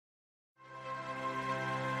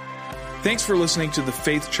Thanks for listening to the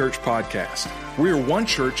Faith Church podcast. We are one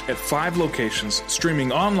church at 5 locations,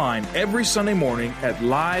 streaming online every Sunday morning at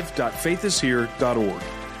live.faithishere.org.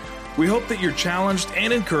 We hope that you're challenged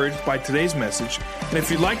and encouraged by today's message, and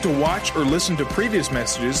if you'd like to watch or listen to previous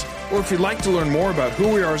messages, or if you'd like to learn more about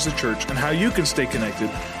who we are as a church and how you can stay connected,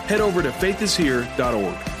 head over to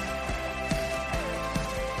faithishere.org.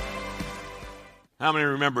 How many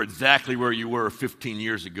remember exactly where you were 15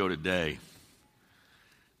 years ago today?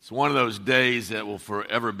 It's one of those days that will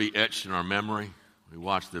forever be etched in our memory. We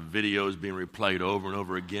watch the videos being replayed over and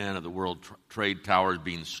over again of the World Trade Towers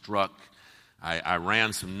being struck. I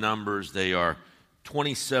ran some numbers. They are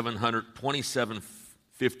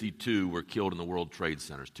 2,752 were killed in the World Trade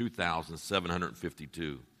Centers,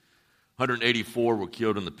 2,752. 184 were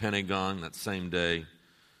killed in the Pentagon that same day,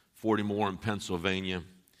 40 more in Pennsylvania.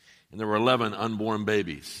 And there were 11 unborn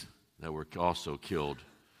babies that were also killed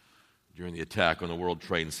during the attack on the World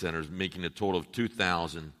Trade Centers, making a total of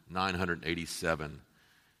 2,987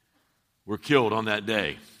 were killed on that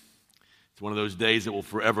day. It's one of those days that will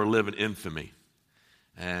forever live in infamy.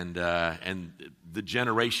 And the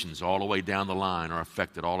generations all the way down the line are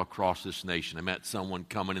affected all across this nation. I met someone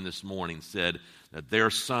coming in this morning, said that their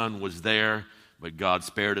son was there, but God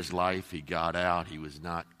spared his life. He got out. He was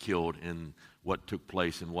not killed in what took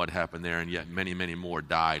place and what happened there, and yet many, many more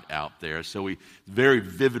died out there. So very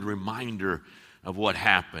vivid reminder of what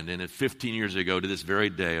happened. And at 15 years ago to this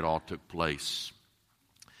very day, it all took place.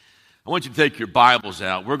 I want you to take your Bibles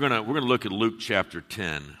out. We're gonna look at Luke chapter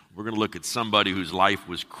 10. We're going to look at somebody whose life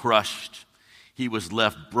was crushed. He was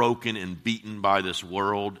left broken and beaten by this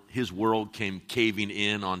world. His world came caving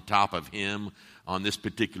in on top of him on this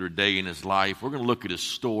particular day in his life. We're going to look at his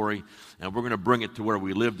story, and we're going to bring it to where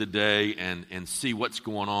we live today and see what's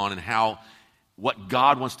going on and what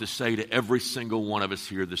God wants to say to every single one of us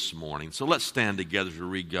here this morning. So let's stand together to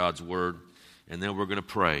read God's word, and then we're going to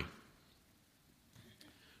pray.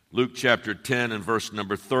 Luke chapter 10 and verse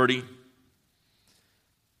number 30.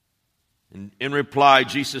 And in reply,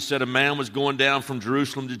 Jesus said, a man was going down from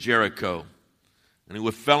Jerusalem to Jericho, and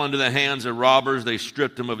he fell into the hands of robbers. They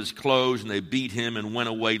stripped him of his clothes, and they beat him and went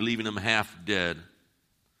away, leaving him half dead.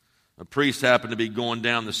 A priest happened to be going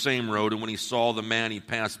down the same road, and when he saw the man, he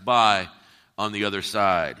passed by on the other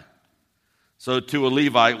side. So to a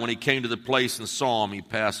Levite, when he came to the place and saw him, he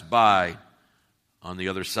passed by on the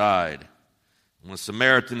other side. When a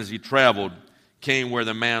Samaritan, as he traveled, came where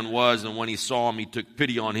the man was, and when he saw him, he took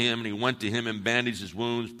pity on him, and he went to him and bandaged his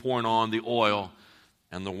wounds, pouring on the oil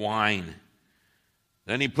and the wine.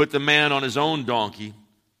 Then he put the man on his own donkey,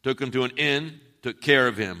 took him to an inn, took care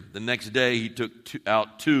of him. The next day he took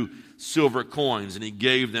out 2 silver coins, and he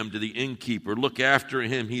gave them to the innkeeper. Look after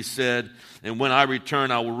him, he said, and when I return,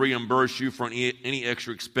 I will reimburse you for any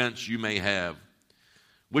extra expense you may have.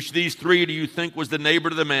 Which of these 3 do you think was the neighbor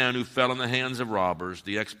to the man who fell in the hands of robbers?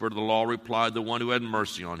 The expert of the law replied, the one who had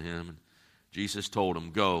mercy on him. And Jesus told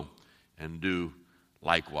him, go and do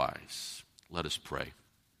likewise. Let us pray.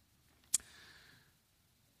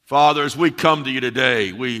 Father, as we come to you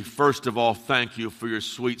today, we first of all thank you for your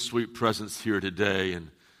sweet, sweet presence here today.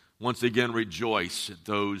 And once again rejoice at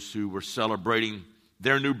those who were celebrating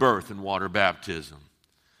their new birth in water baptism.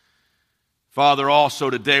 Father, also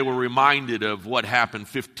today we're reminded of what happened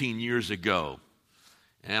 15 years ago.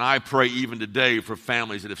 And I pray even today for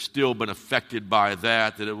families that have still been affected by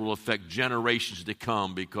that it will affect generations to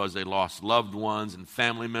come because they lost loved ones and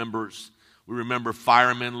family members. We remember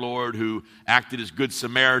firemen, Lord, who acted as good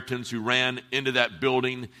Samaritans, who ran into that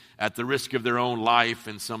building at the risk of their own life,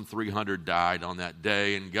 and some 300 died on that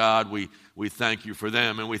day. And God, we thank you for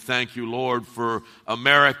them, and we thank you, Lord, for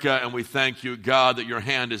America, and we thank you, God, that your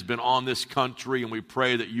hand has been on this country, and we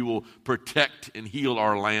pray that you will protect and heal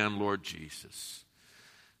our land, Lord Jesus.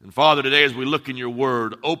 And Father, today as we look in your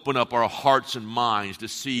word, open up our hearts and minds to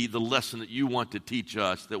see the lesson that you want to teach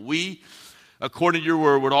us, that we, according to your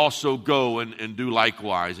word, would also go and do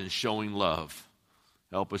likewise in showing love.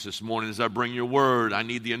 Help us this morning as I bring your word. I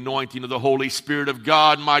need the anointing of the Holy Spirit of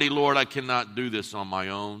God. Mighty Lord, I cannot do this on my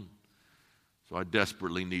own. So I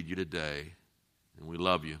desperately need you today. And we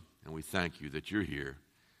love you, and we thank you that you're here.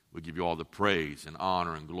 We give you all the praise and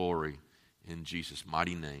honor and glory in Jesus'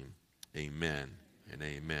 mighty name. Amen and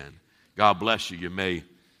amen. God bless you. You may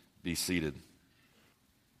be seated.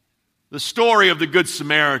 The story of the Good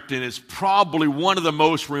Samaritan is probably one of the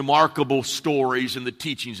most remarkable stories in the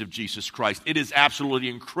teachings of Jesus Christ. It is absolutely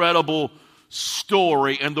incredible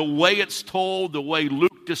story, and the way it's told, the way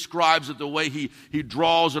Luke describes it, the way he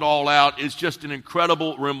draws it all out, is just an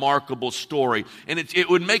incredible, remarkable story. And it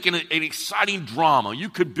would make an exciting drama. You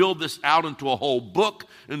could build this out into a whole book,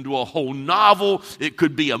 into a whole novel. It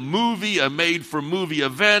could be a movie, a made-for-movie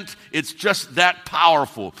event. It's just that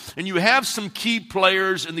powerful. And you have some key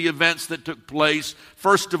players in the events that took place.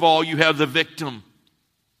 First of all, you have the victim.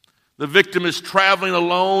 The victim is traveling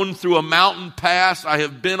alone through a mountain pass. I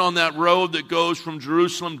have been on that road that goes from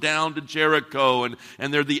Jerusalem down to Jericho, and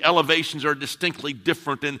the elevations are distinctly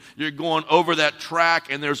different, and you're going over that track,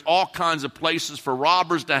 and there's all kinds of places for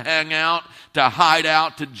robbers to hang out, to hide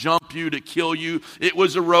out, to jump you, to kill you. It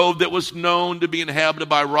was a road that was known to be inhabited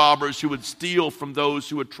by robbers who would steal from those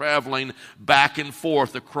who were traveling back and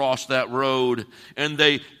forth across that road. And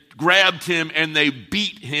they grabbed him and they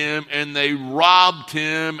beat him and they robbed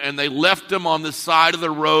him and they left him on the side of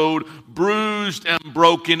the road, bruised and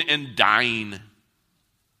broken and dying.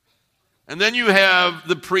 And then you have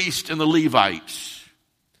the priest and the Levites.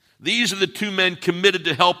 These are the two men committed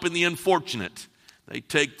to helping the unfortunate. They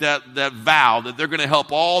take that vow that they're going to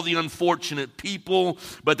help all the unfortunate people,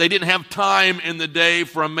 but they didn't have time in the day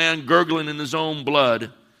for a man gurgling in his own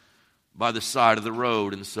blood by the side of the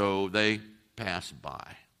road, and so they passed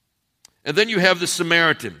by. And then you have the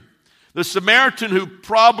Samaritan. The Samaritan who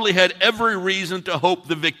probably had every reason to hope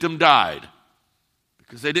the victim died,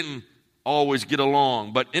 because they didn't always get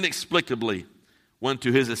along, but inexplicably went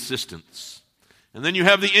to his assistance. And then you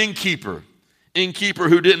have the innkeeper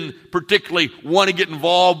who didn't particularly want to get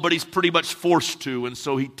involved, but he's pretty much forced to, and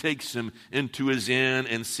so he takes him into his inn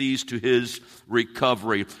and sees to his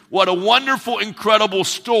recovery. What a wonderful, incredible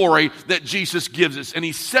story that Jesus gives us, and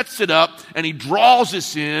he sets it up, and he draws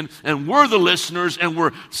us in, and we're the listeners, and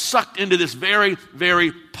we're sucked into this very,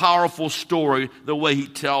 very powerful story, the way he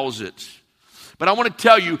tells it. But I want to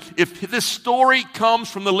tell you, if this story comes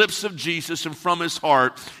from the lips of Jesus and from his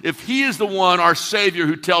heart, if he is the one, our Savior,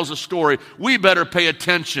 who tells a story, we better pay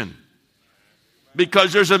attention.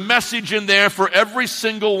 Because there's a message in there for every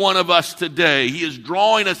single one of us today. He is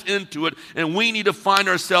drawing us into it, and we need to find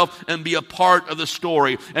ourselves and be a part of the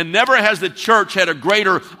story. And never has the church had a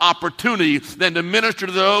greater opportunity than to minister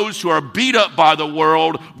to those who are beat up by the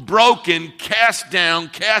world, broken, cast down,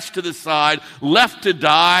 cast to the side, left to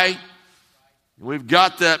die. We've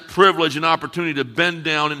got that privilege and opportunity to bend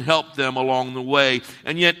down and help them along the way.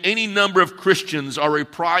 And yet any number of Christians are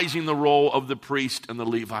reprising the role of the priest and the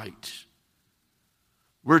Levite.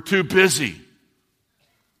 We're too busy.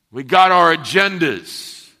 We got our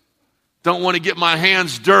agendas. Don't want to get my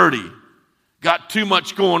hands dirty. Got too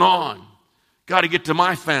much going on. Got to get to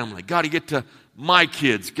my family. Got to get to my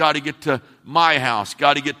kids. Got to get to my house.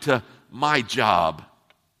 Got to get to my job.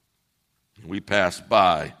 We pass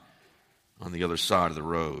by on the other side of the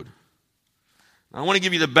road. Now, I want to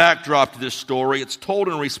give you the backdrop to this story. It's told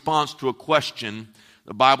in response to a question,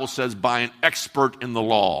 the Bible says, by an expert in the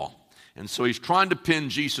law. And so he's trying to pin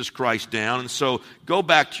Jesus Christ down. And so go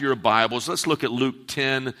back to your Bibles. Let's look at Luke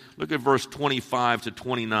 10. Look at verse 25 to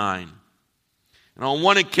 29. And on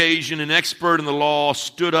one occasion, an expert in the law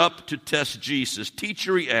stood up to test Jesus.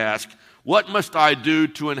 Teacher, he asked, what must I do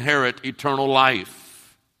to inherit eternal life?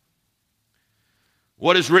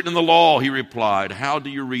 What is written in the law? He replied. How do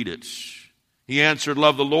you read it? He answered,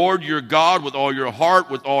 love the Lord your God with all your heart,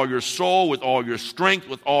 with all your soul, with all your strength,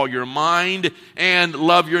 with all your mind, and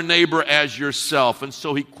love your neighbor as yourself. And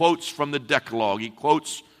so he quotes from the Decalogue. He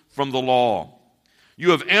quotes from the law.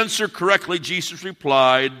 You have answered correctly, Jesus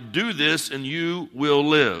replied. Do this and you will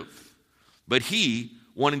live. But he,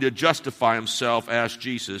 wanting to justify himself, asked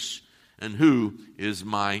Jesus, and who is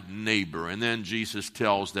my neighbor? And then Jesus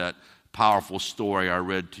tells that powerful story I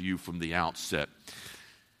read to you from the outset.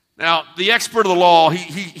 Now, the expert of the law,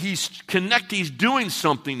 he's doing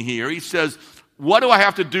something here. He says, what do I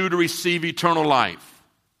have to do to receive eternal life?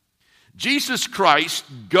 Jesus Christ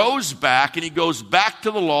goes back, and he goes back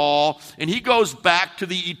to the law, and he goes back to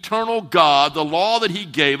the eternal God, the law that he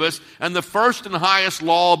gave us, and the first and highest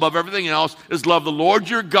law above everything else is love the Lord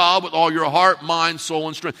your God with all your heart, mind, soul,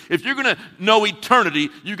 and strength. If you're going to know eternity,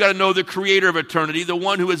 you've got to know the creator of eternity, the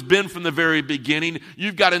one who has been from the very beginning.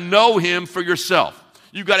 You've got to know him for yourself.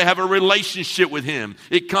 You've got to have a relationship with him.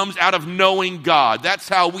 It comes out of knowing God. That's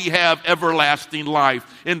how we have everlasting life.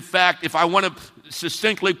 In fact, if I want to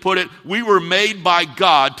succinctly put it, we were made by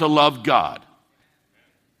God to love God.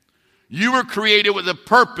 You were created with a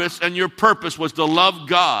purpose, and your purpose was to love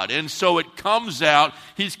God. And so it comes out,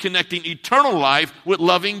 he's connecting eternal life with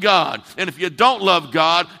loving God. And if you don't love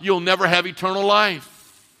God, you'll never have eternal life.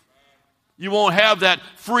 You won't have that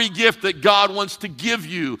free gift that God wants to give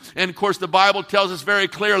you. And of course, the Bible tells us very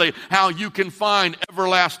clearly how you can find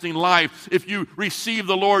everlasting life if you receive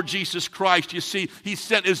the Lord Jesus Christ. You see, he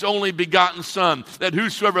sent his only begotten Son, that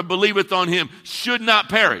whosoever believeth on him should not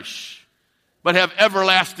perish, but have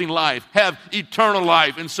everlasting life, have eternal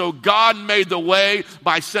life. And so God made the way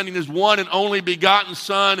by sending his one and only begotten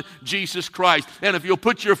Son, Jesus Christ. And if you'll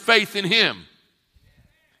put your faith in him,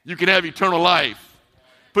 you can have eternal life.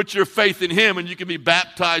 Put your faith in him and you can be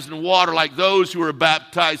baptized in water like those who are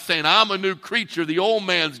baptized, saying, I'm a new creature. The old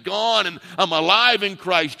man's gone and I'm alive in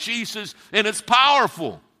Christ Jesus. And it's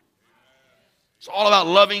powerful. It's all about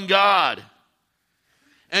loving God.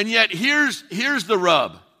 And yet here's the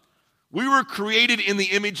rub. We were created in the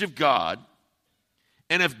image of God.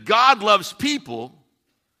 And if God loves people,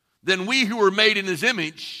 then we who were made in his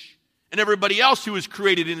image and everybody else who is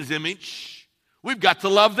created in his image, we've got to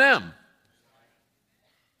love them.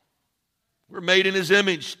 We're made in his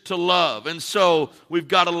image to love. And so we've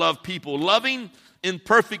got to love people. Loving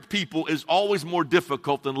imperfect people is always more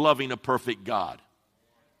difficult than loving a perfect God.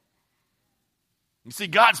 You see,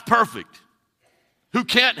 God's perfect. Who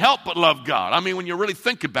can't help but love God? I mean, when you really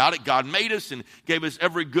think about it, God made us and gave us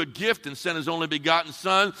every good gift and sent his only begotten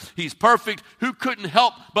Son. He's perfect. Who couldn't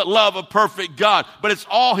help but love a perfect God? But it's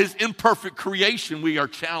all his imperfect creation we are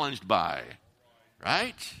challenged by.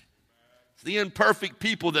 Right? The imperfect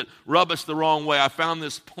people that rub us the wrong way. I found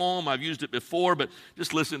this poem. I've used it before, but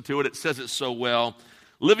just listen to it. It says it so well.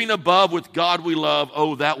 Living above with God we love,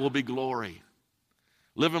 oh, that will be glory.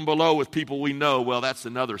 Living below with people we know, well, that's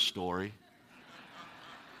another story.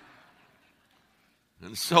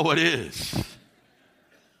 And so it is.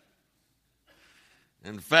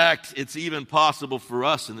 In fact, it's even possible for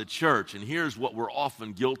us in the church, and here's what we're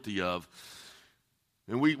often guilty of.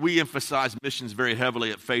 And we emphasize missions very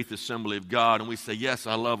heavily at Faith Assembly of God. And we say, yes,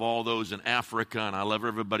 I love all those in Africa, and I love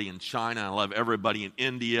everybody in China, and I love everybody in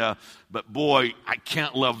India. But boy, I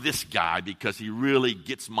can't love this guy because he really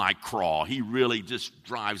gets my craw. He really just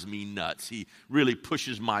drives me nuts. He really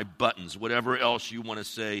pushes my buttons, whatever else you want to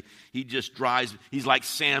say. He just he's like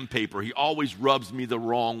sandpaper. He always rubs me the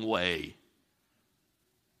wrong way.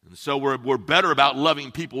 And so we're better about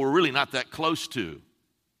loving people we're really not that close to.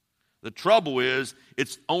 The trouble is,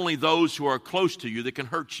 it's only those who are close to you that can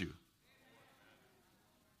hurt you.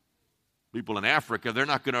 People in Africa, they're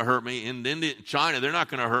not going to hurt me. In China, they're not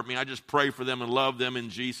going to hurt me. I just pray for them and love them in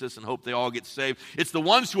Jesus and hope they all get saved. It's the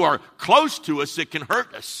ones who are close to us that can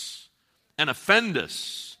hurt us and offend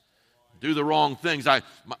us, do the wrong things.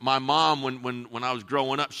 My mom, when I was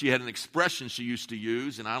growing up, she had an expression she used to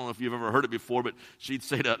use, and I don't know if you've ever heard it before, but she'd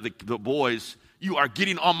say to the boys, "You are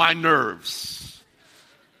getting on my nerves."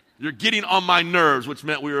 You're getting on my nerves, which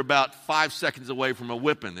meant we were about 5 seconds away from a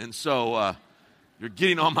whipping. And so, you're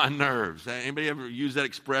getting on my nerves. Anybody ever use that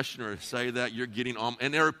expression or say that? You're getting on.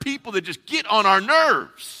 And there are people that just get on our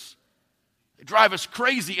nerves. They drive us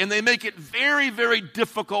crazy, and they make it very, very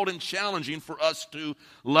difficult and challenging for us to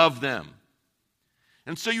love them.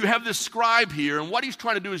 And so you have this scribe here, and what he's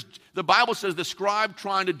trying to do is, the Bible says the scribe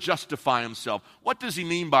trying to justify himself. What does he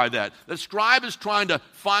mean by that? The scribe is trying to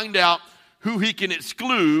find out who he can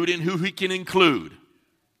exclude and who he can include.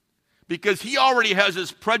 Because he already has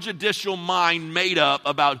his prejudicial mind made up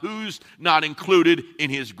about who's not included in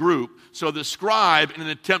his group. So the scribe, in an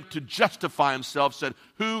attempt to justify himself, said,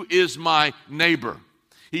 who is my neighbor?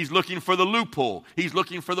 He's looking for the loophole. He's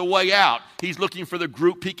looking for the way out. He's looking for the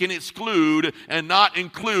group he can exclude and not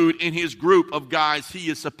include in his group of guys he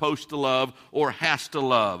is supposed to love or has to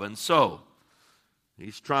love. And so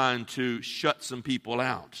he's trying to shut some people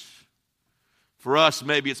out. For us,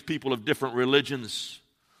 maybe it's people of different religions.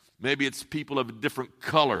 Maybe it's people of a different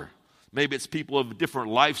color. Maybe it's people of different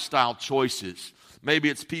lifestyle choices. Maybe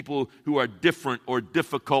it's people who are different or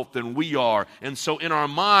difficult than we are. And so in our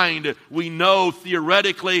mind, we know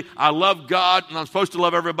theoretically, I love God and I'm supposed to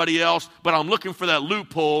love everybody else, but I'm looking for that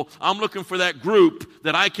loophole. I'm looking for that group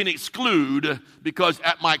that I can exclude because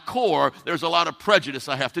at my core, there's a lot of prejudice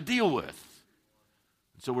I have to deal with.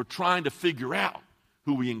 So we're trying to figure out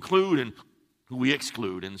who we include and who we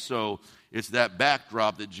exclude. And so it's that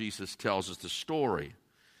backdrop that Jesus tells us the story.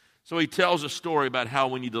 So he tells a story about how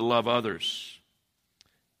we need to love others.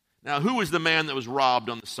 Now, who is the man that was robbed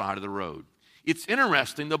on the side of the road? It's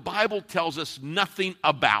interesting. The Bible tells us nothing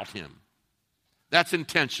about him. That's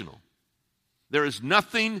intentional. There is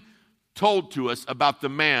nothing told to us about the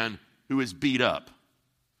man who is beat up.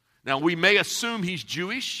 Now, we may assume he's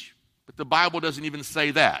Jewish, but the Bible doesn't even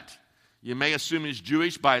say that. You may assume he's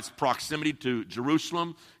Jewish by its proximity to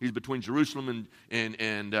Jerusalem. He's between Jerusalem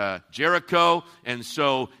and Jericho, and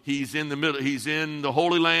so he's in the middle. He's in the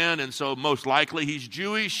Holy Land, and so most likely he's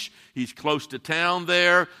Jewish. He's close to town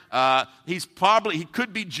there. He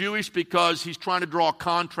could be Jewish because he's trying to draw a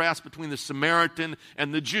contrast between the Samaritan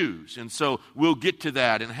and the Jews, and so we'll get to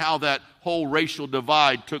that and how that whole racial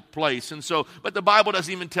divide took place. And so, but the Bible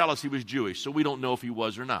doesn't even tell us he was Jewish, so we don't know if he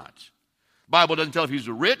was or not. The Bible doesn't tell if he was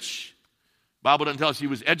rich. Bible doesn't tell us he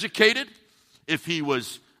was educated, if he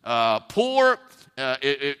was poor.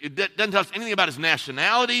 It doesn't tell us anything about his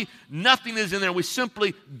nationality. Nothing is in there. We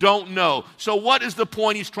simply don't know. So what is the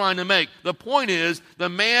point he's trying to make? The point is the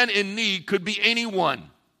man in need could be anyone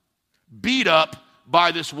beat up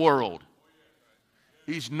by this world.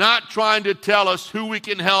 He's not trying to tell us who we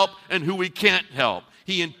can help and who we can't help.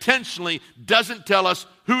 He intentionally doesn't tell us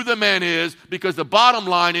who the man is, because the bottom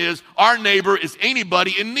line is our neighbor is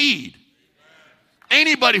anybody in need.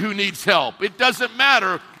 Anybody who needs help. It doesn't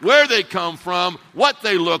matter where they come from, what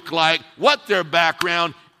they look like, what their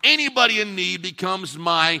background. Anybody in need becomes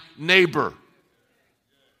my neighbor.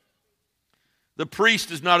 The priest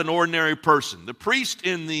is not an ordinary person. The priest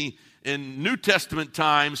in New Testament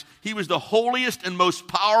times, he was the holiest and most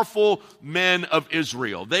powerful men of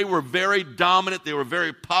Israel. They were very dominant. They were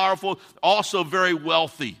very powerful, also very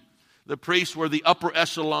wealthy. The priests were the upper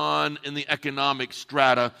echelon in the economic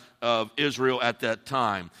strata of Israel at that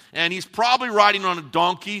time. And he's probably riding on a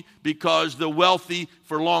donkey, because the wealthy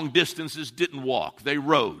for long distances didn't walk. They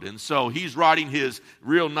rode. And so he's riding his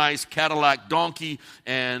real nice Cadillac donkey,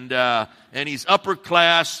 and he's upper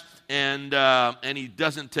class, and he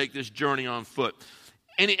doesn't take this journey on foot.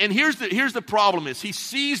 And here's the problem is he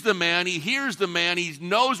sees the man, he hears the man, he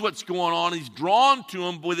knows what's going on, he's drawn to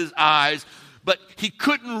him with his eyes, but he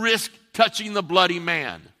couldn't risk touching the bloody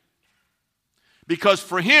man. Because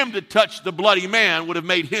for him to touch the bloody man would have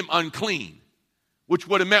made him unclean, which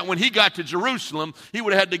would have meant when he got to Jerusalem, he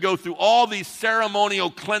would have had to go through all these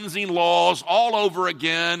ceremonial cleansing laws all over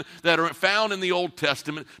again that are found in the Old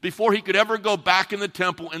Testament before he could ever go back in the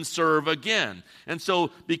temple and serve again. And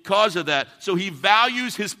so because of that, so he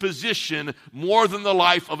values his position more than the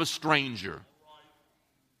life of a stranger.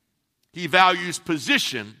 He values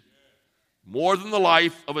position more than the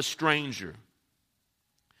life of a stranger.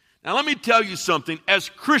 Now let me tell you something. As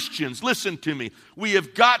Christians, listen to me. We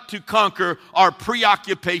have got to conquer our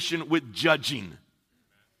preoccupation with judging.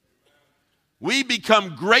 We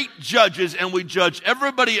become great judges, and we judge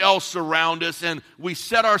everybody else around us, and we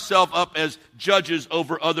set ourselves up as judges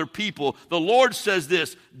over other people. The Lord says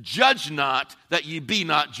this: judge not, that ye be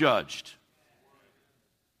not judged.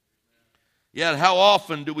 Yet how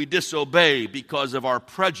often do we disobey because of our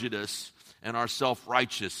prejudice and our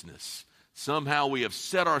self-righteousness? Somehow we have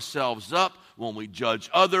set ourselves up when we judge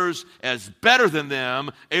others as better than them,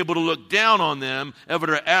 able to look down on them, able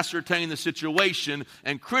to ascertain the situation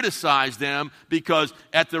and criticize them, because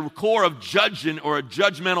at the core of judging or a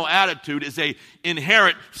judgmental attitude is an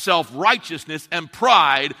inherent self-righteousness and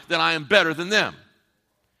pride that I am better than them.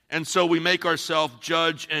 And so we make ourselves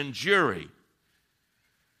judge and jury.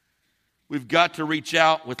 We've got to reach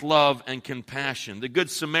out with love and compassion. The Good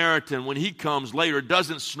Samaritan, when he comes later,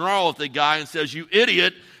 doesn't snarl at the guy and says, "You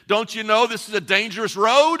idiot, don't you know this is a dangerous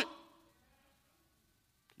road?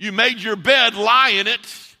 You made your bed, lie in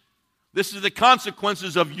it. This is the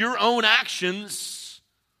consequences of your own actions.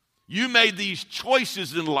 You made these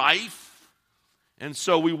choices in life." And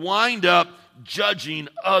so we wind up judging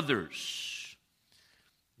others.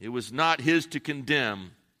 It was not his to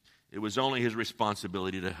condemn. It was only his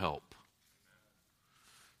responsibility to help.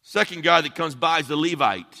 Second guy that comes by is the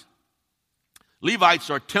Levite. Levites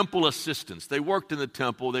are temple assistants. They worked in the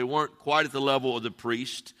temple. They weren't quite at the level of the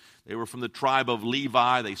priest. They were from the tribe of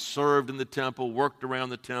Levi. They served in the temple, worked around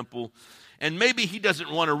the temple. And maybe he doesn't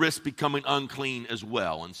want to risk becoming unclean as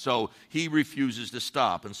well. And so he refuses to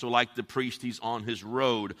stop. And so like the priest, he's on his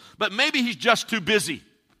road. But maybe he's just too busy.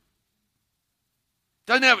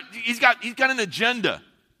 He's got an agenda.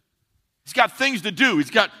 He's got things to do.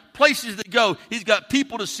 He's got places to go. He's got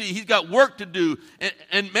people to see. He's got work to do.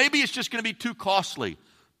 And maybe it's just going to be too costly.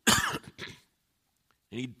 And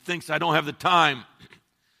he thinks, I don't have the time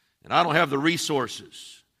and I don't have the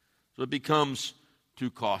resources. So it becomes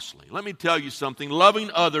too costly. Let me tell you something.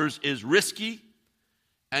 Loving others is risky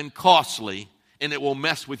and costly, and it will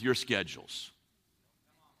mess with your schedules.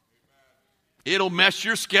 It'll mess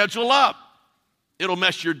your schedule up. It'll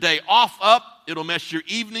mess your day off up. It'll mess your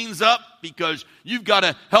evenings up because you've got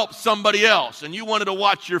to help somebody else and you wanted to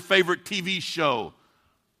watch your favorite TV show.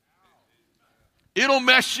 It'll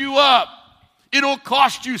mess you up. It'll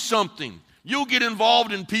cost you something. You'll get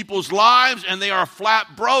involved in people's lives and they are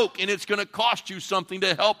flat broke, and it's going to cost you something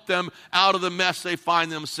to help them out of the mess they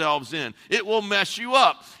find themselves in. It will mess you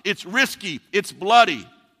up. It's risky. It's bloody.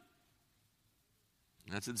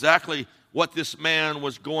 That's exactly what this man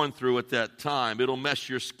was going through at that time. It'll mess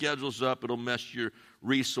your schedules up. It'll mess your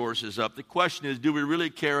resources up. The question is, do we really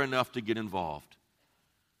care enough to get involved?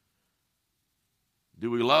 Do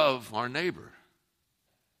we love our neighbor?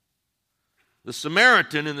 The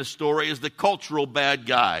Samaritan in the story is the cultural bad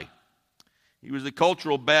guy. He was the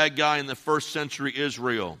cultural bad guy in the first century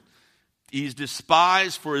Israel. He's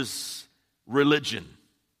despised for his religion.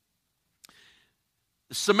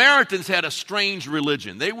 The Samaritans had a strange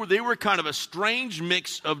religion. They were kind of a strange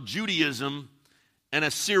mix of Judaism and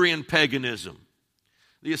Assyrian paganism.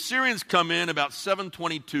 The Assyrians come in about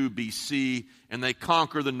 722 BC, and they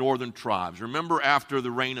conquer the northern tribes. Remember, after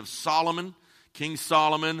the reign of Solomon, King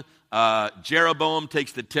Solomon, Jeroboam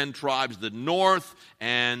takes the 10 tribes of the north,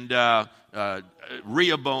 and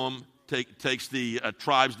Rehoboam takes the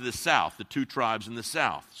tribes to the south, the 2 tribes in the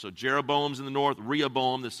south. So Jeroboam's in the north,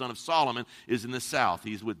 Rehoboam, the son of Solomon, is in the south.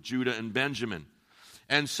 He's with Judah and Benjamin.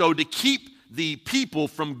 And so to keep the people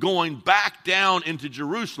from going back down into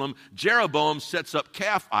Jerusalem, Jeroboam sets up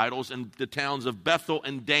calf idols in the towns of Bethel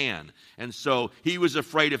and Dan. And so he was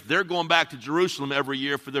afraid if they're going back to Jerusalem every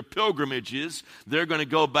year for their pilgrimages, they're going to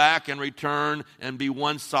go back and return and be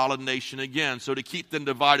one solid nation again. So to keep them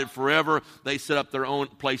divided forever, they set up their own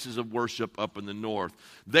places of worship up in the north.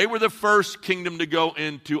 They were the first kingdom to go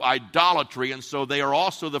into idolatry, and so they are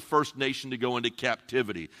also the first nation to go into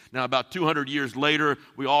captivity. Now, about 200 years later,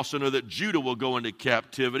 we also know that Judah will go into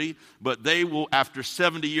captivity, but they will, after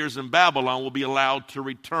 70 years in Babylon, will be allowed to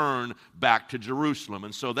return back to Jerusalem.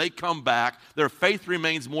 And so they come back. Their faith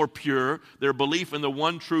remains more pure. Their belief in the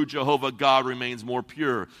one true Jehovah God remains more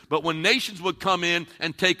pure. But when nations would come in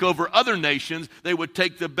and take over other nations, they would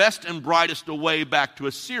take the best and brightest away back to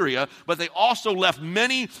Assyria, but they also left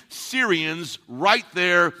many Syrians right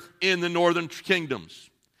there in the northern kingdoms.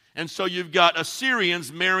 And so you've got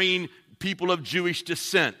Assyrians marrying people of Jewish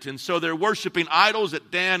descent. And so they're worshiping idols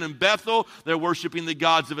at Dan and Bethel. They're worshiping the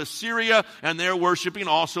gods of Assyria, and they're worshiping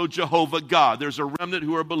also Jehovah God. There's a remnant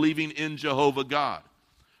who are believing in Jehovah God.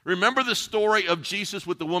 Remember the story of Jesus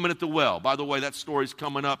with the woman at the well. By the way, that story's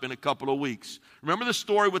coming up in a couple of weeks. Remember the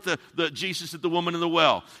story with the Jesus at the woman in the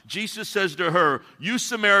well. Jesus says to her, "You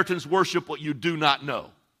Samaritans worship what you do not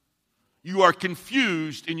know." You are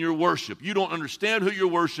confused in your worship. You don't understand who you're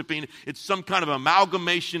worshiping. It's some kind of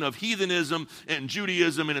amalgamation of heathenism and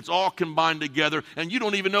Judaism, and it's all combined together, and you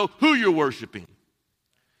don't even know who you're worshiping.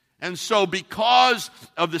 And so because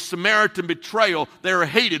of the Samaritan betrayal, they are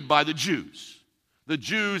hated by the Jews. The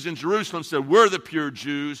Jews in Jerusalem said, "We're the pure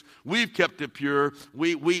Jews. We've kept it pure.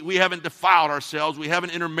 We haven't defiled ourselves. We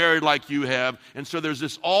haven't intermarried like you have." And so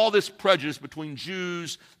there's all this prejudice between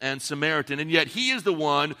Jews and Samaritan. And yet he is the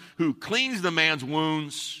one who cleans the man's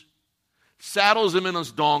wounds, saddles him in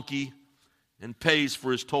his donkey, and pays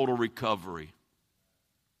for his total recovery.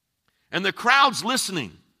 And the crowd's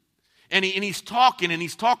listening. And he's talking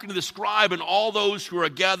to the scribe and all those who are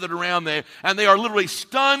gathered around there, and they are literally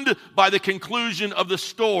stunned by the conclusion of the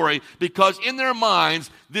story, because in their minds,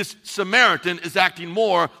 this Samaritan is acting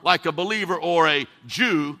more like a believer or a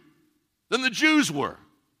Jew than the Jews were.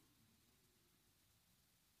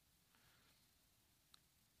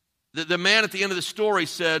 The man at the end of the story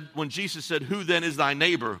said, when Jesus said, "Who then is thy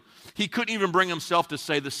neighbor?" he couldn't even bring himself to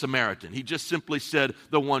say the Samaritan. He just simply said,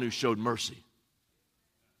 "The one who showed mercy."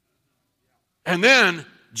 And then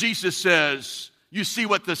Jesus says, "You see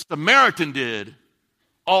what the Samaritan did,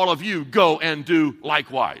 all of you go and do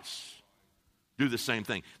likewise." Do the same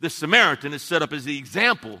thing. The Samaritan is set up as the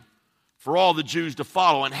example for all the Jews to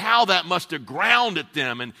follow, and how that must have grounded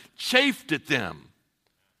them and chafed at them,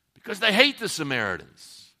 because they hate the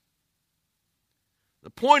Samaritans.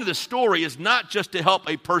 The point of the story is not just to help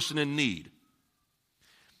a person in need.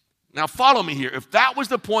 Now follow me here. If that was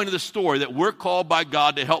the point of the story, that we're called by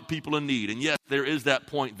God to help people in need, and yes, there is that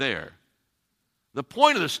point there. The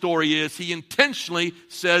point of the story is he intentionally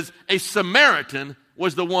says a Samaritan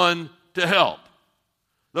was the one to help.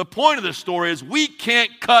 The point of the story is we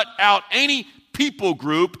can't cut out any people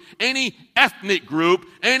group, any ethnic group,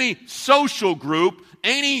 any social group,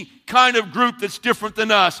 any kind of group that's different than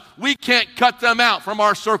us. We can't cut them out from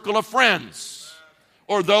our circle of friends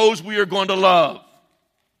or those we are going to love.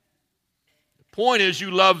 Point is,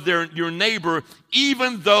 you love your neighbor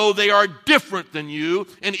even though they are different than you,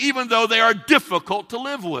 and even though they are difficult to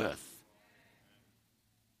live with.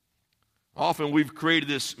 Often we've created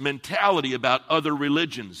this mentality about other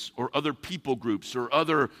religions or other people groups or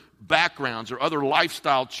other backgrounds or other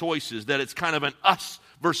lifestyle choices, that it's kind of an us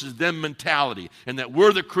versus them mentality, and that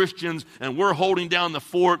we're the Christians and we're holding down the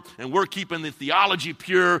fort and we're keeping the theology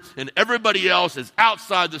pure and everybody else is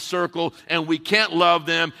outside the circle and we can't love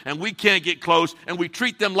them and we can't get close and we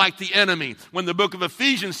treat them like the enemy. When the book of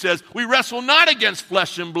Ephesians says we wrestle not against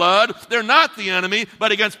flesh and blood, they're not the enemy,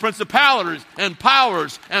 but against principalities and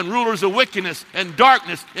powers and rulers of wickedness and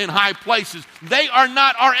darkness in high places. They are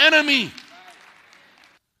not our enemy.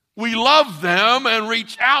 We love them and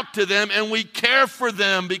reach out to them and we care for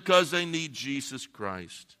them because they need Jesus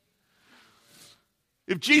Christ.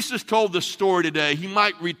 If Jesus told this story today, he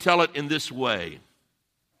might retell it in this way.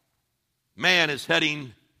 Man is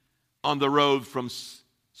heading on the road from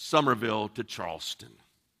Somerville to Charleston.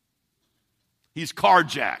 He's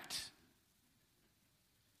carjacked.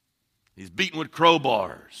 He's beaten with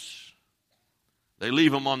crowbars. They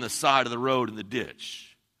leave him on the side of the road in the ditch.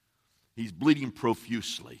 He's bleeding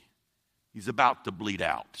profusely. He's about to bleed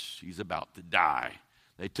out. He's about to die.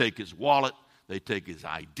 They take his wallet, they take his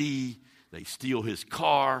ID, they steal his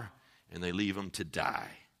car, and they leave him to die.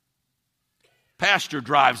 Pastor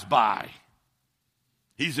drives by.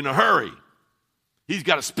 He's in a hurry. He's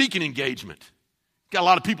got a speaking engagement. He's got a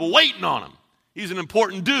lot of people waiting on him. He's an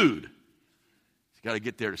important dude. He's got to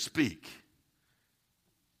get there to speak.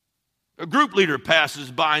 A group leader passes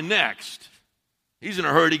by next. He's in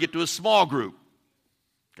a hurry to get to a small group.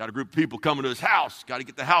 Got a group of people coming to his house. Got to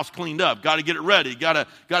get the house cleaned up. Got to get it ready. Got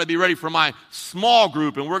to be ready for my small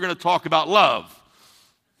group, and we're going to talk about love.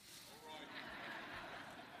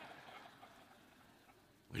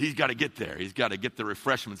 He's got to get there. He's got to get the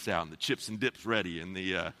refreshments out and the chips and dips ready and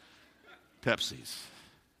the Pepsis.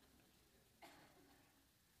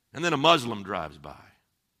 And then a Muslim drives by.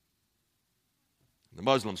 The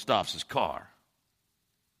Muslim stops his car.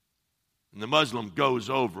 And the Muslim goes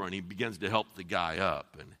over and he begins to help the guy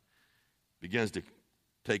up and begins to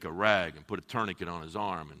take a rag and put a tourniquet on his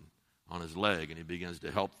arm and on his leg, and he begins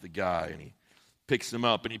to help the guy, and he picks him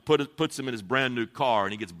up and he puts him in his brand new car,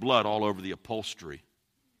 and he gets blood all over the upholstery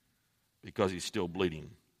because he's still bleeding.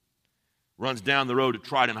 Runs down the road to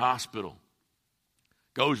Trident Hospital.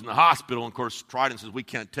 Goes in the hospital, and of course Trident says, we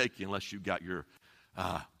can't take you unless you've got your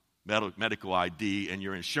medical ID and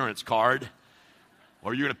your insurance card,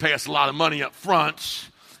 or you're going to pay us a lot of money up front.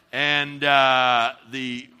 And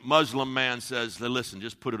the Muslim man says, listen,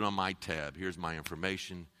 just put it on my tab. Here's my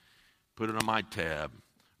information. Put it on my tab.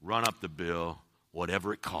 Run up the bill,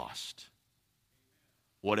 whatever it costs.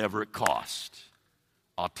 Whatever it costs,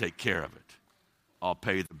 I'll take care of it. I'll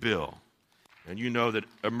pay the bill. And you know that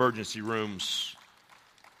emergency rooms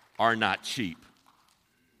are not cheap.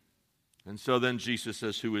 And so then Jesus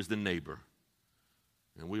says, who is the neighbor?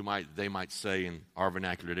 And they might say in our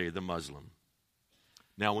vernacular today, the Muslim.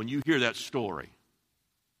 Now, when you hear that story,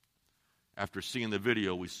 after seeing the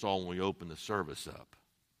video we saw when we opened the service up,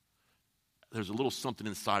 there's a little something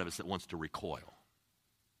inside of us that wants to recoil.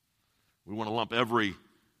 We want to lump every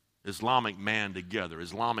Islamic man together,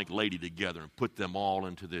 Islamic lady together, and put them all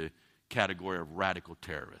into the category of radical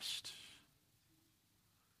terrorists.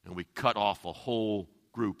 And we cut off a whole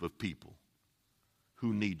group of people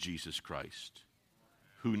who need Jesus Christ,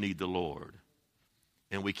 who need the Lord.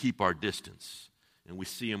 And we keep our distance. And we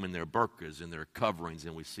see them in their burqas and their coverings,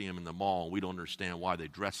 and we see them in the mall, and we don't understand why they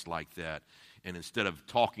dress like that. And instead of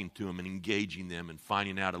talking to them and engaging them and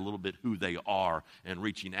finding out a little bit who they are and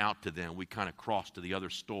reaching out to them, we kind of cross to the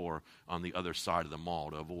other store on the other side of the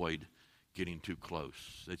mall to avoid getting too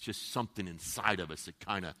close. It's just something inside of us that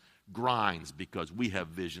kind of grinds because we have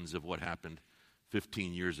visions of what happened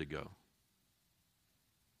 15 years ago.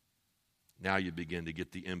 Now you begin to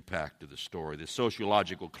get the impact of the story. The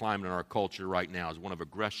sociological climate in our culture right now is one of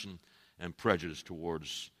aggression and prejudice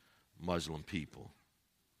towards Muslim people.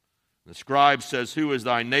 The scribe says, who is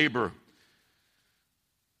thy neighbor?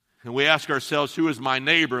 And we ask ourselves, who is my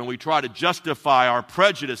neighbor? And we try to justify our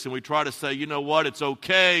prejudice, and we try to say, you know what, it's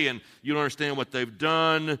okay, and you don't understand what they've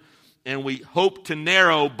done. And we hope to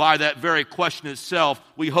narrow, by that very question itself,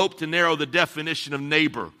 we hope to narrow the definition of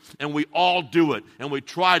neighbor. And we all do it. And we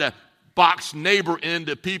try to box neighbor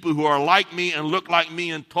into people who are like me and look like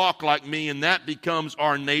me and talk like me, and that becomes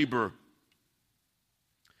our neighbor.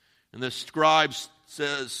 And the scribe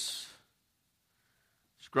says,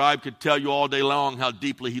 scribe could tell you all day long how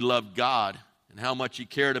deeply he loved God and how much he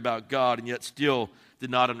cared about God, and yet still did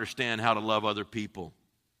not understand how to love other people.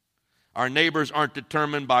 Our neighbors aren't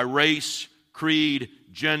determined by race, creed,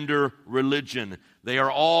 gender, religion. They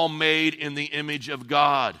are all made in the image of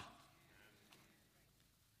God.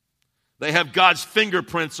 They have God's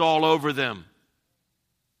fingerprints all over them.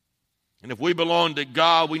 And if we belong to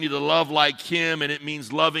God, we need to love like Him, and it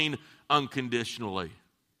means loving unconditionally.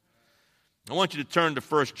 I want you to turn to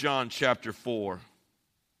 1 John chapter 4.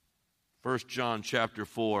 1 John chapter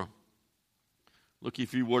 4. Look,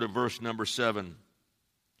 if you would, at verse number 7.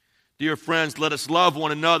 Dear friends, let us love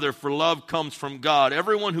one another, for love comes from God.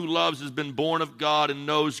 Everyone who loves has been born of God and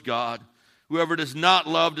knows God. Whoever does not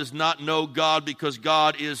love does not know God, because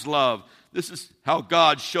God is love. This is how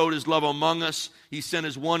God showed His love among us. He sent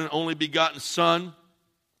His one and only begotten Son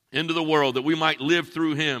into the world, that we might live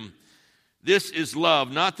through Him. This is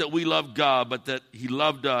love, not that we love God, but that He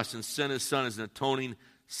loved us and sent His Son as an atoning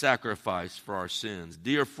sacrifice for our sins.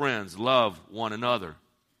 Dear friends, love one another,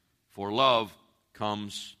 for love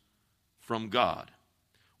comes from God.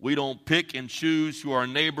 We don't pick and choose who our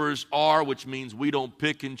neighbors are, which means we don't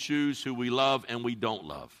pick and choose who we love and we don't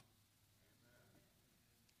love.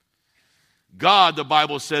 God, the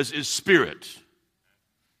Bible says, is spirit.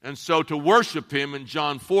 And so to worship Him in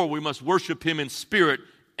John 4, we must worship Him in spirit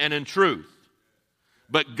and in truth.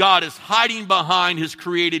 But God is hiding behind His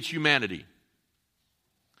created humanity.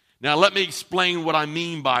 Now let me explain what I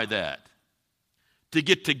mean by that. To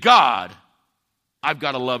get to God, I've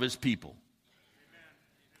got to love His people.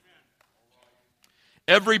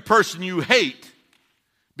 Every person you hate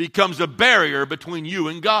becomes a barrier between you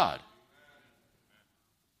and God.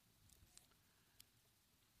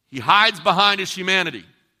 He hides behind His humanity.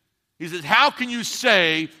 He says, how can you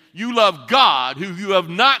say you love God who you have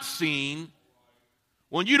not seen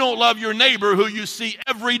when you don't love your neighbor who you see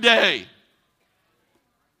every day?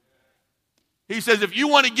 He says, if you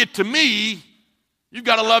want to get to me, you've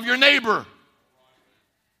got to love your neighbor.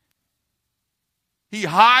 He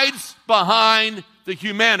hides behind the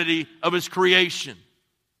humanity of His creation.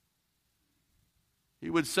 He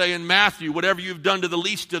would say in Matthew, whatever you've done to the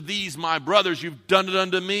least of these, my brothers, you've done it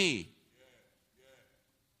unto me.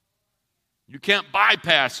 You can't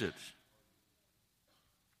bypass it.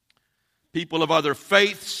 People of other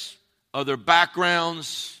faiths, other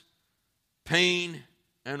backgrounds, pain,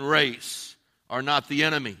 and race are not the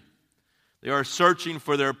enemy. They are searching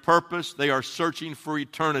for their purpose. They are searching for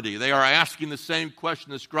eternity. They are asking the same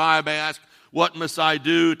question the scribe asked, what must I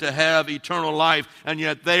do to have eternal life? And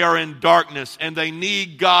yet they are in darkness and they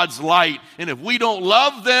need God's light. And if we don't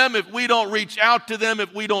love them, if we don't reach out to them,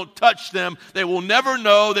 if we don't touch them, they will never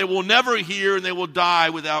know, they will never hear, and they will die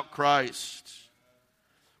without Christ.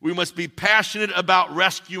 We must be passionate about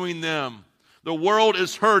rescuing them. The world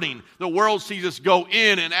is hurting. The world sees us go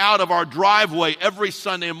in and out of our driveway every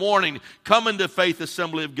Sunday morning, coming to Faith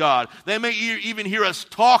Assembly of God. They may even hear us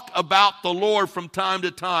talk about the Lord from time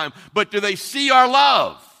to time, but do they see our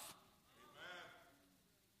love?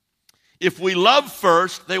 If we love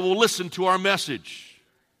first, they will listen to our message.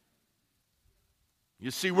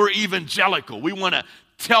 You see, we're evangelical. We want to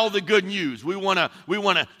tell the good news. We want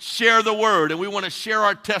to share the word, and we want to share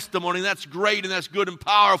our testimony. That's great and that's good and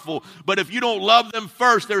powerful. But if you don't love them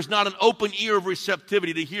first, there's not an open ear of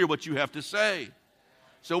receptivity to hear what you have to say.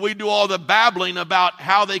 So we do all the babbling about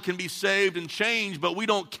how they can be saved and changed, but we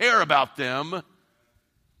don't care about them.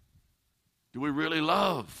 Do we really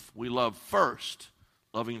love? We love first.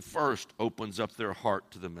 Loving first opens up their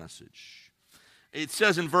heart to the message. It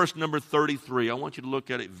says in verse number 33, I want you to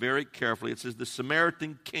look at it very carefully. It says, the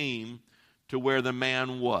Samaritan came to where the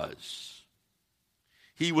man was.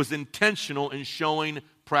 He was intentional in showing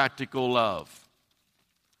practical love.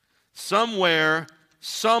 Somewhere,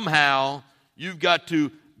 somehow, you've got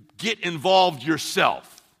to get involved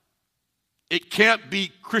yourself. It can't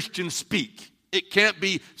be Christian speak. It can't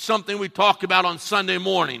be something we talk about on Sunday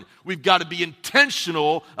morning. We've got to be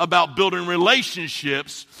intentional about building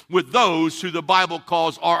relationships with those who the Bible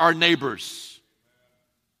calls are our neighbors.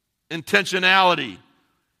 Intentionality.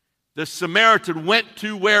 The Samaritan went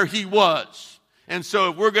to where he was. And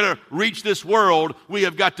so if we're going to reach this world, we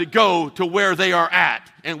have got to go to where they are at.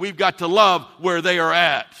 And we've got to love where they are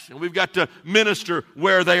at. And we've got to minister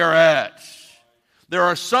where they are at. There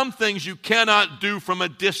are some things you cannot do from a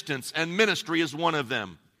distance, and ministry is one of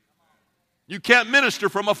them. You can't minister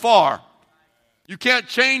from afar. You can't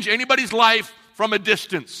change anybody's life from a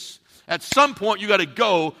distance. At some point, you got to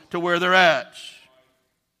go to where they're at.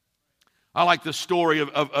 I like the story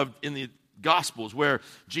of in the Gospels where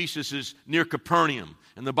Jesus is near Capernaum.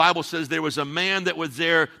 And the Bible says there was a man that was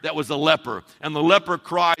there that was a leper. And the leper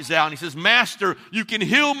cries out and he says, Master, you can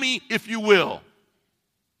heal me if you will.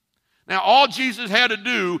 Now, all Jesus had to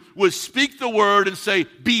do was speak the word and say,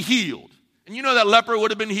 be healed. And you know that leper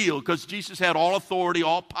would have been healed because Jesus had all authority,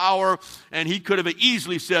 all power, and he could have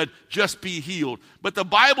easily said, just be healed. But the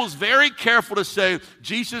Bible's very careful to say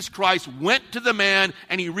Jesus Christ went to the man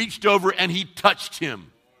and he reached over and he touched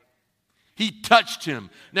him. He touched him.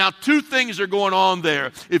 Now, two things are going on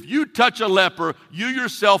there. If you touch a leper, you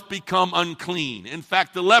yourself become unclean. In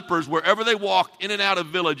fact, the lepers, wherever they walked in and out of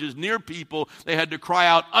villages near people, they had to cry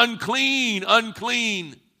out, unclean,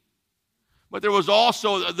 unclean. But there was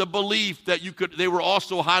also the belief that they were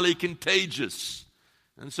also highly contagious.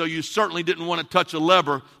 And so you certainly didn't want to touch a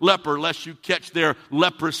leper lest you catch their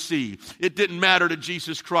leprosy. It didn't matter to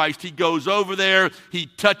Jesus Christ. He goes over there, he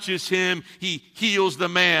touches him, he heals the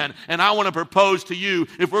man. And I want to propose to you,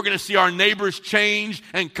 if we're going to see our neighbors change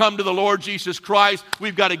and come to the Lord Jesus Christ,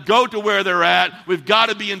 we've got to go to where they're at. We've got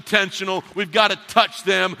to be intentional. We've got to touch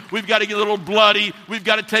them. We've got to get a little bloody. We've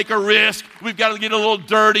got to take a risk. We've got to get a little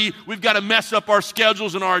dirty. We've got to mess up our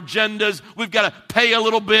schedules and our agendas. We've got to pay a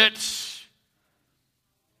little bit.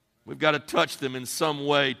 We've got to touch them in some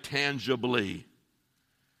way tangibly.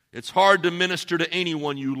 It's hard to minister to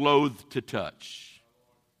anyone you loathe to touch.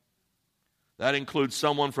 That includes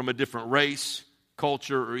someone from a different race,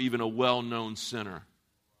 culture, or even a well-known sinner.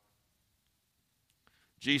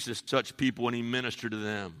 Jesus touched people and he ministered to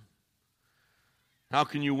them. How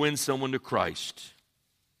can you win someone to Christ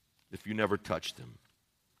if you never touch them?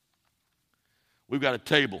 We've got a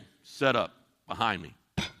table set up behind me.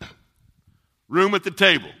 Room at the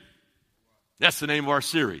table. That's the name of our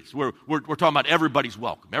series. We're talking about everybody's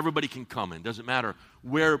welcome. Everybody can come in. Doesn't matter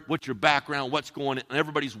what's your background, what's going on.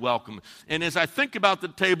 Everybody's welcome. And as I think about the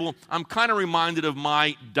table, I'm kind of reminded of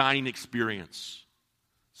my dining experience.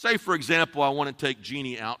 Say, for example, I want to take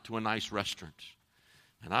Jeannie out to a nice restaurant.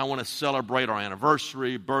 And I want to celebrate our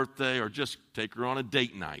anniversary, birthday, or just take her on a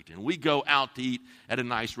date night. And we go out to eat at a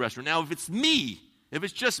nice restaurant. Now, if it's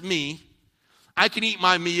just me, I can eat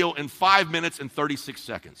my meal in 5 minutes and 36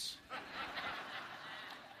 seconds.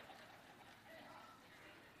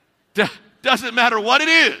 Doesn't matter what it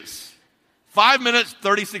is. 5 minutes,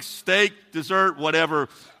 36, steak, dessert, whatever.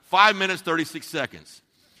 5 minutes, 36 seconds.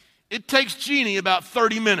 It takes Jeannie about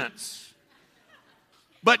 30 minutes.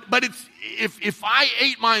 But it's if I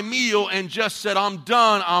ate my meal and just said, I'm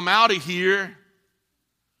done, I'm out of here.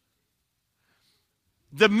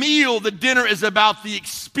 The meal, the dinner is about the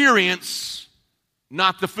experience,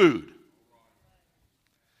 not the food.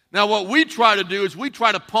 Now what we try to do is we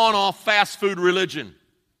try to pawn off fast food religion.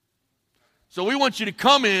 So we want you to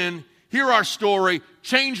come in, hear our story,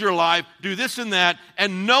 change your life, do this and that,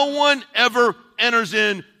 and no one ever enters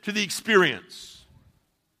into the experience.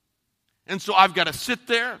 And so I've got to sit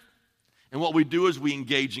there, and what we do is we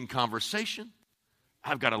engage in conversation.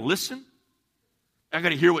 I've got to listen. I've got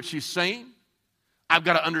to hear what she's saying. I've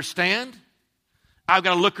got to understand. I've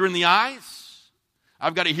got to look her in the eyes.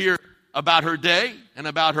 I've got to hear about her day and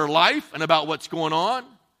about her life and about what's going on.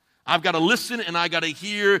 I've got to listen and I've got to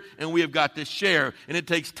hear and we have got to share. And it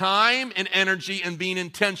takes time and energy and being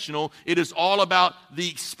intentional. It is all about the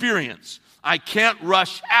experience. I can't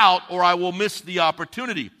rush out or I will miss the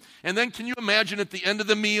opportunity. And then can you imagine at the end of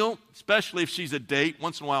the meal, especially if she's a date,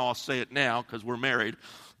 once in a while I'll say it now because we're married,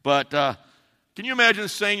 but can you imagine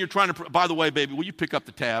saying you're trying to, by the way, baby, will you pick up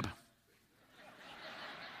the tab?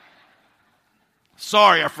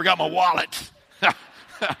 Sorry, I forgot my wallet.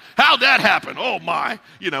 How'd that happen? Oh my.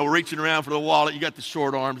 Reaching around for the wallet. You got the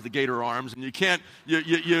short arms, the gator arms, and you can't, can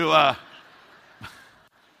you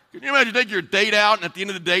imagine taking your date out and at the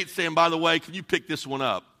end of the date saying, by the way, can you pick this one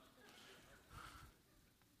up?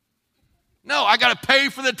 No, I got to pay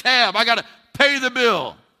for the tab. I got to pay the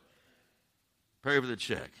bill. Pay for the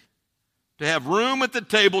check. To have room at the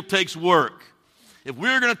table takes work. If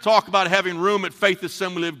we're going to talk about having room at Faith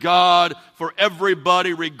Assembly of God for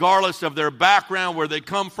everybody, regardless of their background, where they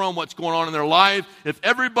come from, what's going on in their life, if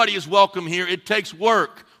everybody is welcome here, it takes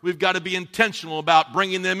work. We've got to be intentional about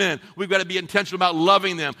bringing them in. We've got to be intentional about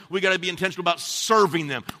loving them. We've got to be intentional about serving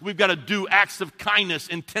them. We've got to do acts of kindness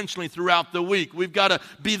intentionally throughout the week. We've got to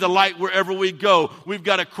be the light wherever we go. We've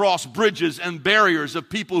got to cross bridges and barriers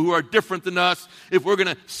of people who are different than us if we're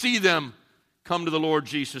going to see them come to the Lord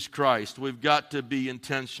Jesus Christ. We've got to be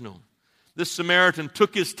intentional. This Samaritan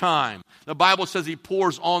took his time. The Bible says he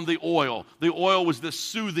pours on the oil. The oil was the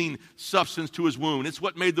soothing substance to his wound. It's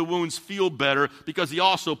what made the wounds feel better because he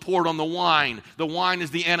also poured on the wine. The wine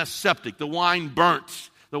is the antiseptic. The wine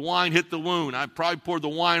burnt. The wine hit the wound. I probably poured the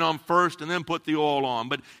wine on first and then put the oil on.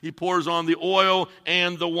 But he pours on the oil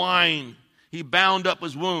and the wine. He bound up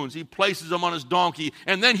his wounds. He places them on his donkey.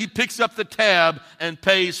 And then he picks up the tab and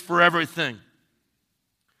pays for everything.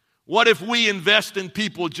 What if we invest in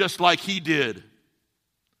people just like he did?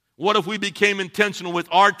 What if we became intentional with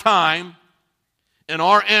our time and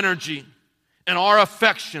our energy and our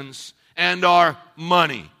affections and our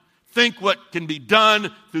money? Think what can be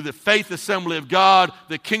done through the Faith Assembly of God,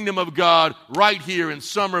 the Kingdom of God, right here in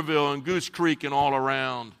Somerville and Goose Creek and all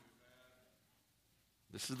around.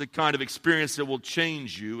 This is the kind of experience that will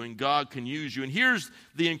change you, and God can use you. And here's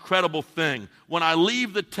the incredible thing. When I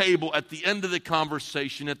leave the table at the end of the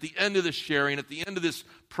conversation, at the end of the sharing, at the end of this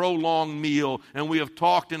prolonged meal, and we have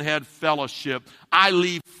talked and had fellowship, I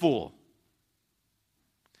leave full.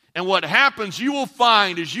 And what happens, you will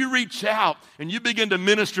find, as you reach out and you begin to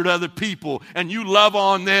minister to other people and you love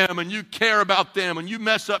on them and you care about them and you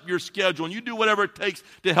mess up your schedule and you do whatever it takes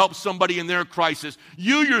to help somebody in their crisis,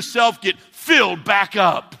 you yourself get filled back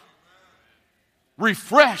up,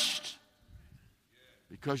 refreshed,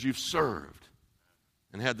 because you've served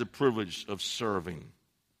and had the privilege of serving.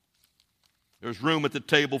 There's room at the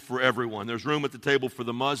table for everyone. There's room at the table for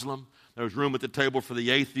the Muslim. There's room at the table for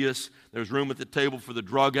the atheist. There's room at the table for the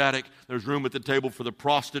drug addict. There's room at the table for the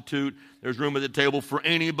prostitute. There's room at the table for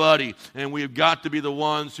anybody. And we've got to be the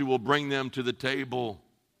ones who will bring them to the table.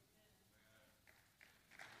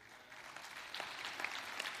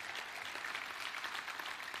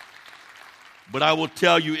 But I will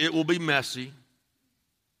tell you, it will be messy.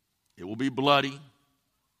 It will be bloody.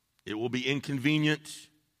 It will be inconvenient.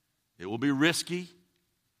 It will be risky.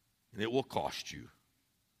 And it will cost you.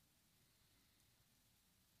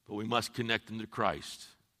 But we must connect them to Christ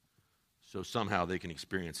so somehow they can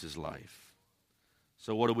experience His life.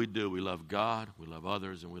 So what do? We love God, we love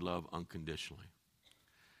others, and we love unconditionally.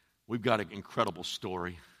 We've got an incredible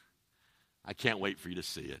story. I can't wait for you to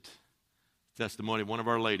see it. Testimony of one of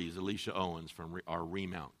our ladies, Alicia Owens, from our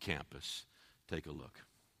Remount campus. Take a look.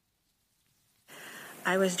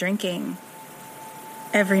 I was drinking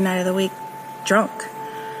every night of the week, drunk.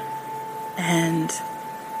 And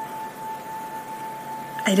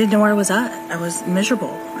I didn't know where I was at. I was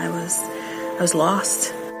miserable. I was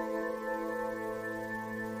lost.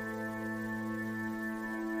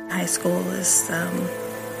 High school is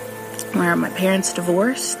where my parents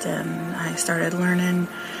divorced, and I started learning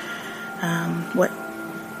what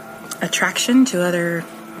attraction to other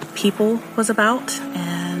people was about,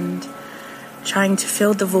 and trying to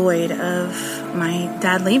fill the void of my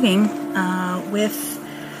dad leaving with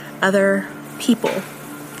other people.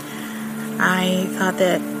 I thought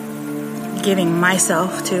that giving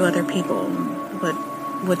myself to other people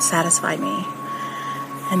would satisfy me.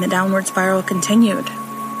 And the downward spiral continued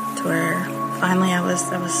to where finally I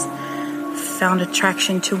found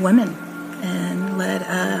attraction to women and led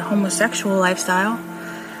a homosexual lifestyle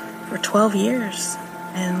for 12 years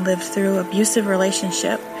and lived through abusive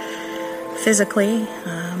relationship, physically,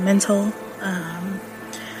 mental,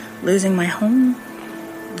 losing my home,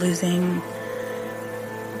 losing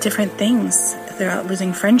different things throughout,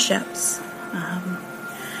 losing friendships.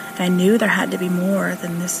 I knew there had to be more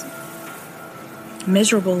than this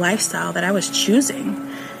miserable lifestyle that I was choosing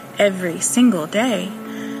every single day.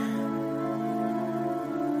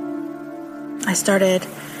 I started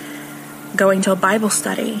going to a Bible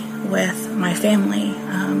study with my family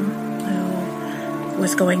who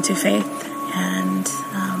was going to faith, and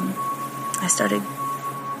I started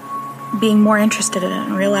being more interested in it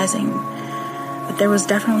and realizing that there was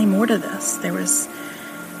definitely more to this. There was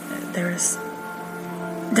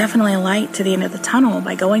definitely a light to the end of the tunnel.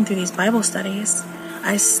 By going through these Bible studies,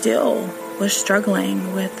 I still was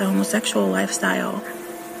struggling with the homosexual lifestyle.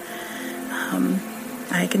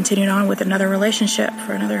 I continued on with another relationship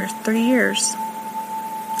for another 3 years.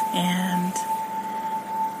 And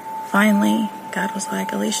finally, God was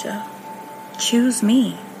like, Alicia, choose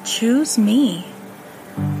me. Choose me.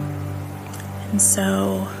 And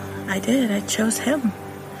so I did. I chose Him.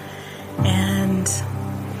 And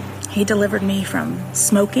He delivered me from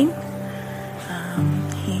smoking.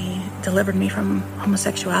 He delivered me from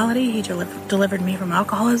homosexuality. He delivered me from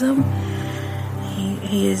alcoholism.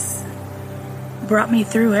 He has brought me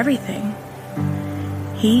through everything.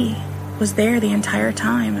 He was there the entire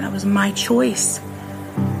time, and it was my choice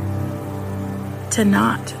to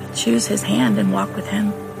not choose His hand and walk with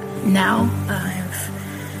Him. Now I've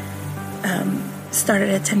started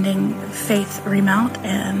attending Faith Remount,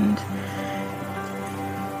 and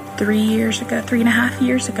 3.5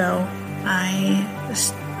 years ago, I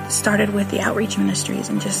started with the outreach ministries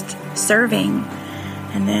and just serving,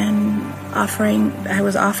 and then I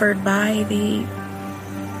was offered by the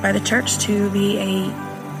church to be a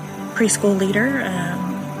preschool leader,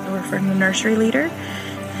 or from the nursery leader,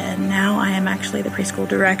 and now I am actually the preschool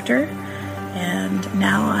director, and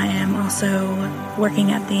now I am also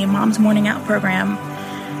working at the Mom's Morning Out program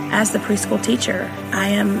as the preschool teacher.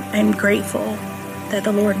 I'm grateful that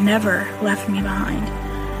the Lord never left me behind.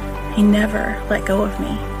 He never let go of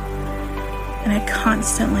me. And I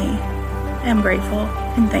constantly am grateful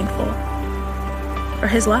and thankful for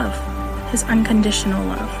His love, His unconditional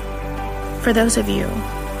love. For those of you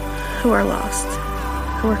who are lost,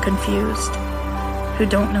 who are confused, who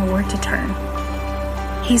don't know where to turn,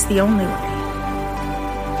 He's the only way.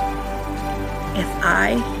 If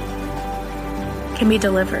I can be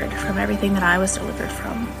delivered from everything that I was delivered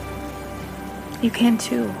from, you can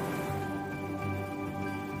too.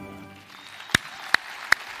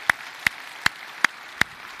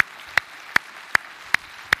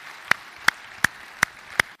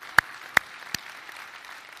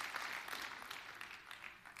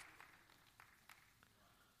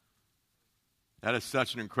 That is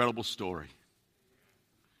such an incredible story.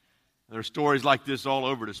 There are stories like this all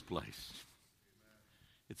over this place.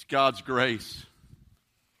 It's God's grace.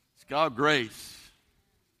 It's God's grace.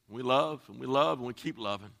 We love and we love and we keep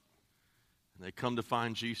loving. And they come to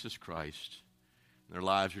find Jesus Christ. And their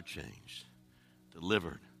lives are changed,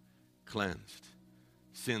 delivered, cleansed,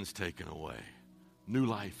 sins taken away. New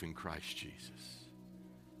life in Christ Jesus.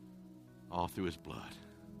 All through His blood.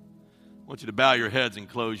 I want you to bow your heads and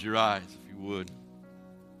close your eyes, if you would.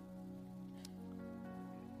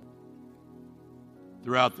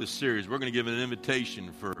 Throughout this series, we're going to give an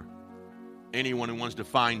invitation for anyone who wants to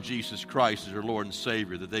find Jesus Christ as their Lord and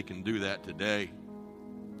Savior, that they can do that today.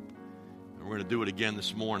 And we're going to do it again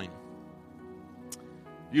this morning.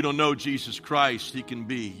 If you don't know Jesus Christ, you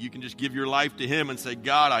can just give your life to Him and say,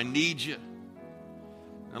 God, I need you.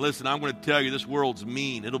 Now listen, I'm going to tell you, this world's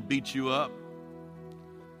mean. It'll beat you up.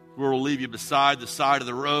 The world will leave you beside the side of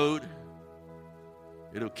the road.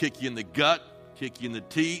 It'll kick you in the gut, kick you in the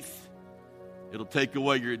teeth. It'll take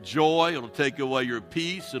away your joy. It'll take away your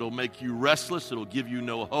peace. It'll make you restless. It'll give you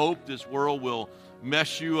no hope. This world will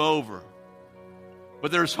mess you over.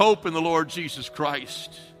 But there's hope in the Lord Jesus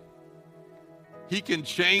Christ. He can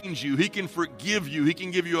change you. He can forgive you. He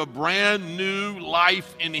can give you a brand new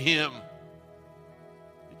life in Him.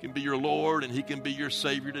 He can be your Lord and He can be your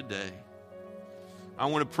Savior today. I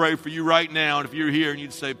want to pray for you right now. And if you're here and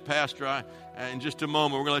you'd say, Pastor, in just a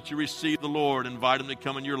moment, we're going to let you receive the Lord, invite Him to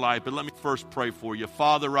come in your life. But let me first pray for you.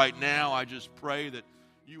 Father, right now, I just pray that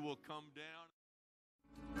you will come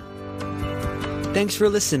down. Thanks for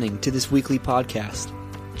listening to this weekly podcast.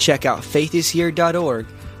 Check out faithishere.org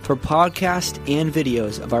for podcasts and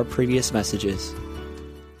videos of our previous messages.